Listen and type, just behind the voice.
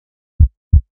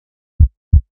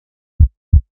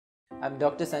I'm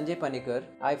Dr. Sanjay Panicker.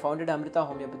 I founded Amrita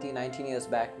Homeopathy 19 years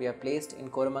back. We are placed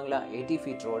in Koramangala 80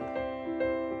 feet road.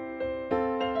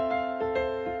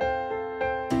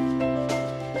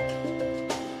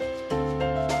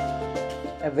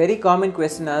 A very common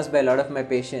question asked by a lot of my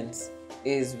patients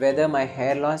is whether my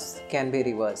hair loss can be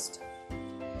reversed.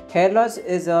 Hair loss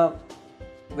is a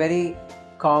very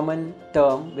common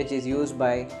term which is used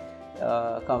by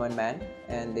common man,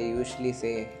 and they usually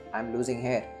say I'm losing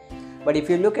hair. But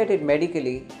if you look at it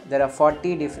medically, there are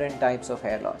 40 different types of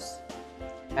hair loss,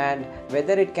 and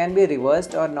whether it can be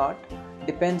reversed or not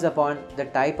depends upon the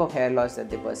type of hair loss that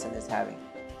the person is having,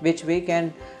 which we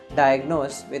can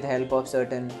diagnose with help of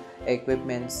certain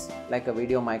equipments like a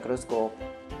video microscope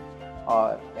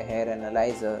or a hair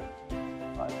analyzer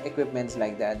or equipments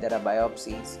like that. There are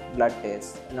biopsies, blood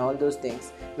tests and all those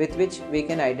things with which we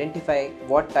can identify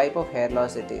what type of hair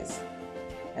loss it is,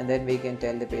 and then we can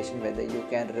tell the patient whether you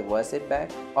can reverse it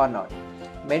back or not.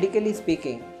 Medically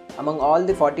speaking, among all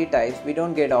the 40 types, we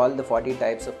don't get all the 40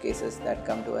 types of cases that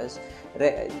come to us.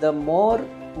 The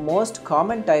most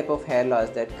common type of hair loss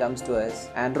that comes to us,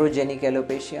 androgenic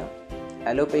alopecia,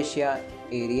 alopecia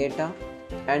areata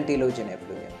and telogen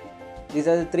effluvium. These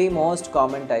are the three most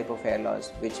common type of hair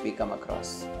loss which we come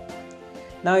across.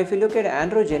 Now if you look at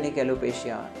androgenic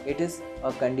alopecia, it is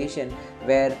a condition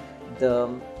where the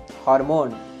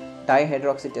hormone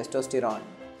dihydroxytestosterone,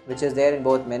 which is there in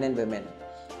both men and women,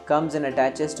 comes and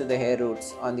attaches to the hair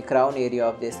roots on the crown area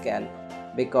of the scalp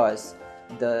because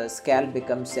the scalp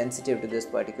becomes sensitive to this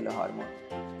particular hormone.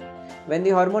 When the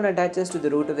hormone attaches to the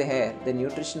root of the hair, the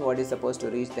nutrition what is supposed to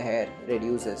reach the hair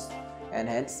reduces, and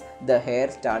hence the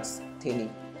hair starts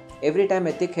thinning. Every time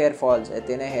a thick hair falls, a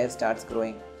thinner hair starts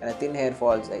growing, and a thin hair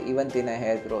falls, an even thinner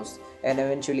hair grows, and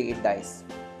eventually it dies.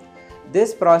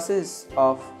 This process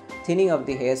of thinning of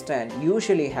the hair strand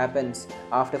usually happens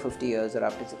after 50 years or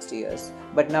after 60 years.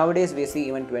 But nowadays we see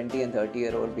even 20 and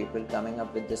 30-year-old people coming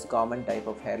up with this common type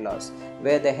of hair loss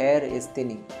where the hair is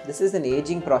thinning. This is an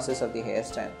aging process of the hair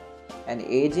strand, and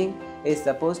aging is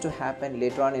supposed to happen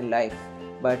later on in life.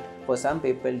 But for some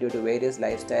people, due to various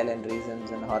lifestyle and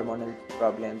reasons and hormonal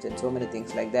problems and so many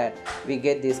things like that, we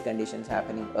get these conditions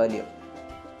happening earlier.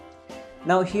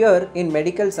 Now here in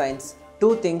medical science,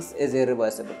 two things is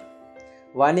irreversible.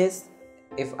 One is,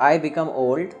 if I become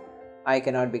old, I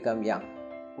cannot become young.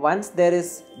 Once there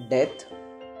is death,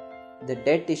 the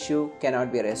dead tissue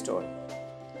cannot be restored.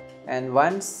 And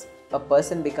once a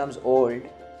person becomes old,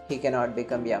 he cannot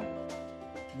become young.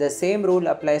 The same rule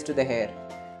applies to the hair.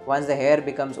 Once the hair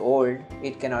becomes old,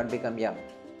 it cannot become young.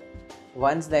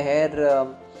 Once the hair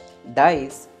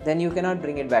dies, then you cannot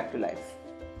bring it back to life.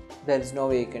 There is no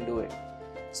way you can do it.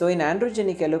 So in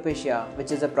androgenic alopecia, which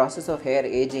is a process of hair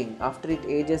aging, after it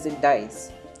ages, it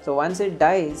dies. So once it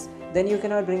dies, then you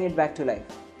cannot bring it back to life.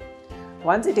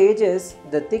 Once it ages,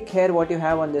 the thick hair what you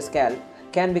have on the scalp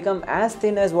can become as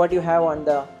thin as what you have on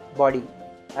the body,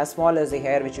 as small as the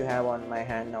hair which you have on my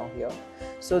hand now here.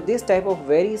 So this type of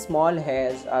very small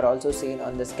hairs are also seen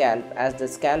on the scalp as the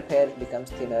scalp hair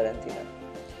becomes thinner and thinner.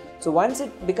 So once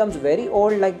it becomes very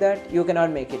old like that, you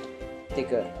cannot make it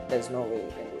thicker. There is no way you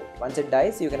can do it. Once it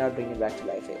dies, you cannot bring it back to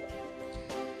life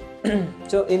again.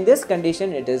 So in this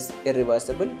condition, it is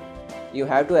irreversible. You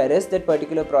have to arrest that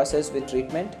particular process with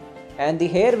treatment, and the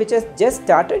hair which has just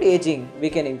started aging,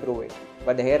 we can improve it,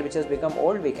 but the hair which has become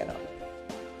old, we cannot.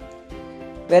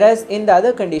 Whereas in the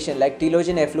other condition like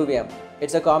telogen effluvium,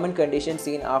 it's a common condition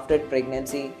seen after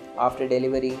pregnancy, after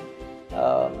delivery,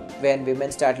 when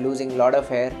women start losing a lot of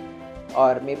hair,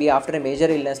 or maybe after a major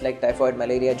illness like typhoid,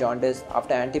 malaria, jaundice.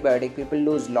 After antibiotic, people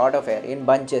lose a lot of hair in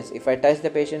bunches. If I touch the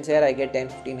patient's hair, I get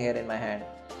 10-15 hair in my hand.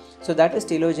 So that is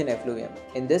telogen effluvium.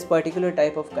 In this particular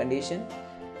type of condition,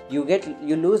 you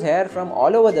lose hair from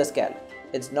all over the scalp.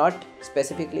 It's not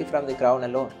specifically from the crown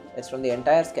alone, it's from the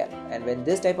entire scalp. And when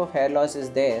this type of hair loss is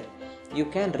there, you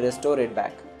can restore it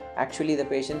back. Actually, the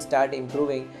patients start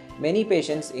improving. Many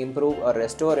patients improve or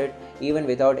restore it even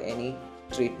without any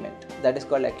treatment. That is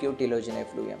called acute telogen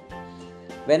effluvium.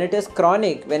 When it is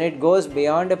chronic, when it goes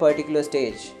beyond a particular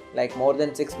stage, like more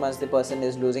than 6 months the person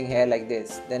is losing hair like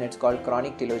this, then it's called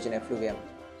chronic telogen effluvium.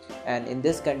 And in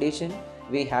this condition,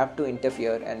 we have to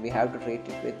interfere and we have to treat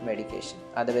it with medication.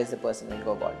 Otherwise, the person will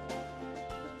go bald.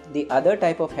 The other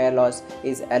type of hair loss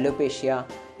is alopecia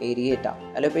areata.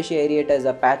 Alopecia areata is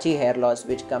a patchy hair loss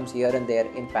which comes here and there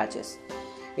in patches.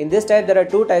 In this type, there are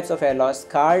two types of hair loss,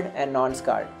 scarred and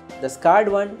non-scarred. The scarred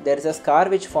one, there is a scar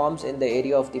which forms in the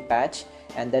area of the patch,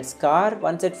 and that scar,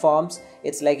 once it forms,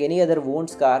 it's like any other wound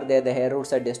scar. There the hair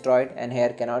roots are destroyed and hair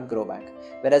cannot grow back.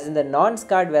 Whereas in the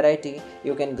non-scarred variety,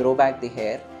 you can grow back the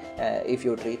hair. if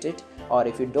you treat it, or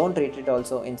if you don't treat it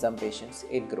also, in some patients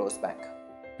it grows back.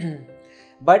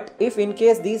 But if in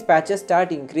case these patches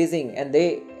start increasing and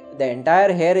the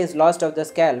entire hair is lost of the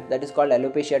scalp, that is called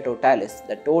alopecia totalis,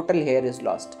 the total hair is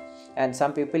lost. And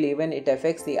some people, even it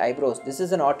affects the eyebrows. This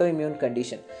is an autoimmune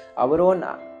condition. Our own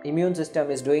immune system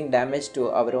is doing damage to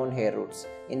our own hair roots.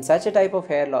 In such a type of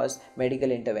hair loss, medical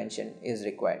intervention is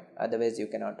required, otherwise you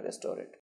cannot restore it.